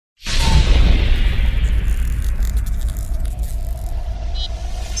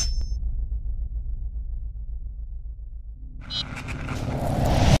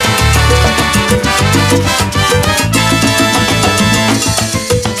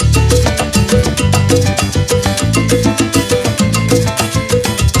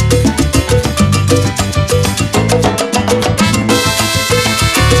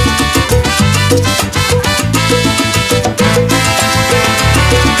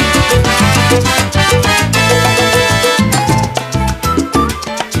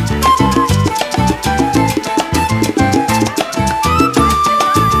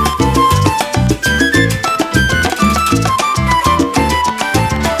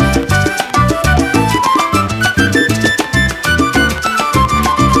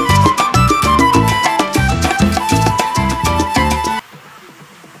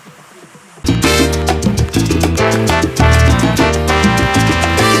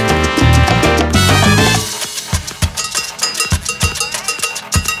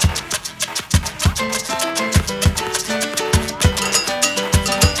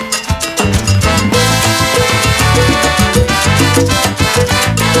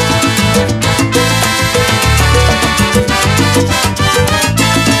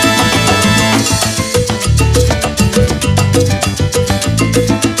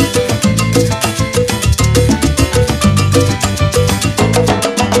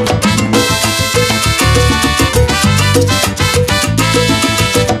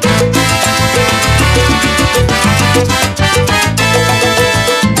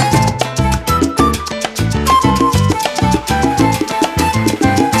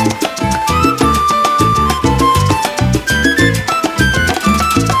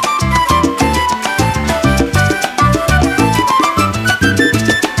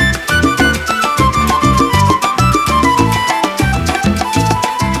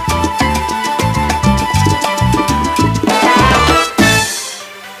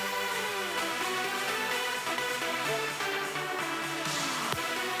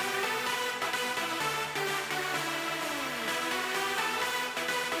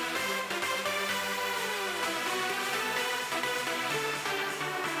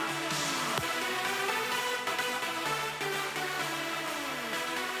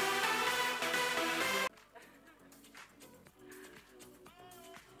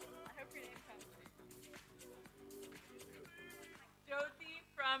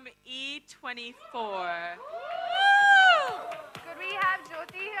from E24. Could we have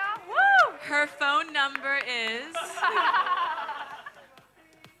Jyoti here? Woo! Her phone number is...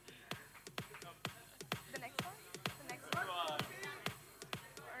 The next one? The next one? Or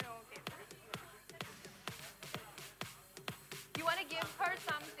no, okay. You want to give her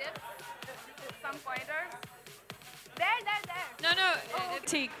some tips? Some pointers? There. No. Oh, okay.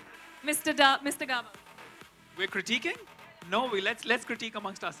 Critique. Mr. Gaba. We're critiquing? No, let's critique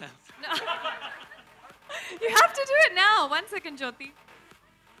amongst ourselves. No. You have to do it now. 1 second, Jyoti.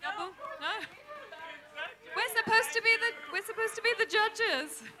 Dabboo? No. We're supposed to be the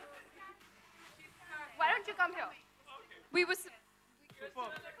judges. Why don't you come here? We were.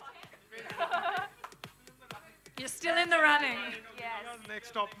 You're still in the running. Yes.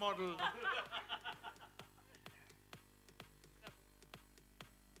 Next top model.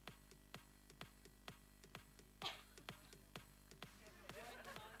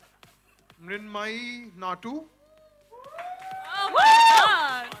 Mrinmai Natu. Oh my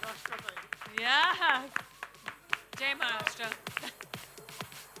God! Yes. Jai Maharashtra.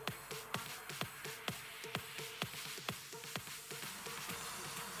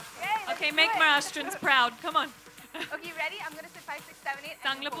 Yay, Okay, let's make do it. Maharashtrians proud. Come on. Okay, you ready? I'm gonna say 5, 6, 7, 8.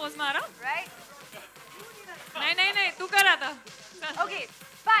 चांगलं pose मारो. Right? नहीं, तू करा था. Okay,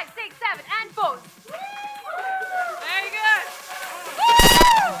 5, 6, 7, and pose. Very good.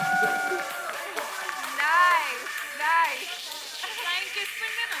 Nice. Flying kiss में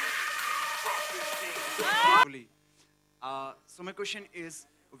देना. So my question is,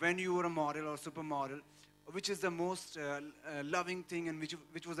 when you were a model or supermodel, which is the most loving thing and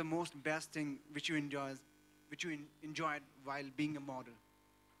which was the most best thing which you enjoyed while being a model?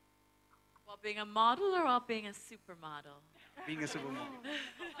 While being a model or while being a supermodel? Being a supermodel.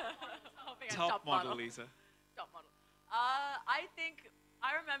 While being a Top model, Lisa. Top model.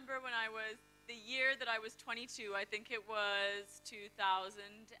 I remember when I was, the year that I was 22, I think it was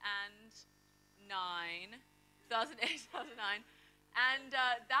 2008, 2009. And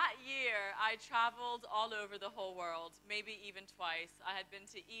that year, I traveled all over the whole world, maybe even twice. I had been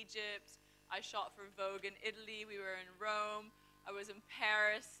to Egypt. I shot for Vogue in Italy. We were in Rome. I was in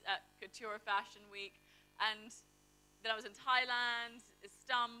Paris at Couture Fashion Week. And then I was in Thailand,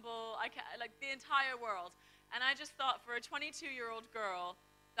 Istanbul, like the entire world. And I just thought, for a 22-year-old girl,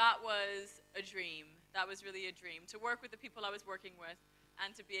 that was a dream. That was really a dream, to work with the people I was working with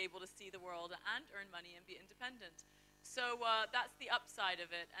and to be able to see the world and earn money and be independent. So that's the upside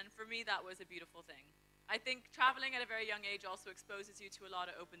of it, and for me that was a beautiful thing. I think traveling at a very young age also exposes you to a lot,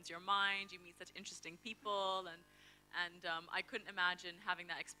 it opens your mind, you meet such interesting people, and I couldn't imagine having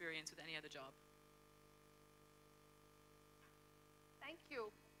that experience with any other job. Thank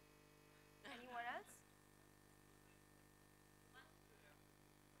you. Anyone else?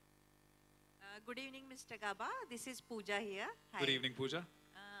 Good evening, Mr. Gaba. This is Pooja here. Hi. Good evening, Pooja.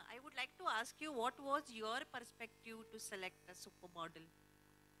 I would like to ask you, what was your perspective to select a supermodel?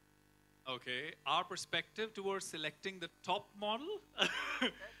 Okay, our perspective towards selecting the top model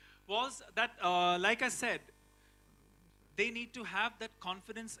was that, like I said, they need to have that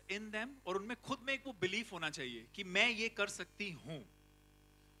confidence in them, और उनमें खुद में एक वो belief होना चाहिए कि मैं ये कर सकती हूँ.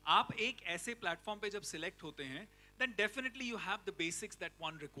 आप एक ऐसे platform पे जब select होते हैं, then definitely you have the basics that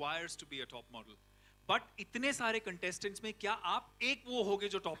one requires to be a top model. But इतने सारे contestants में क्या आप एक वो होगे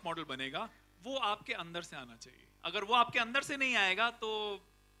जो top model बनेगा? वो आपके अंदर से आना चाहिए. अगर वो आपके अंदर से नहीं आएगा तो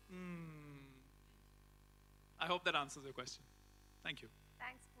I hope that answers your question. Thank you.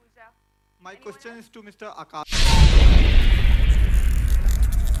 Thanks, Pooja. My Anyone question else? is to Mr. Akash.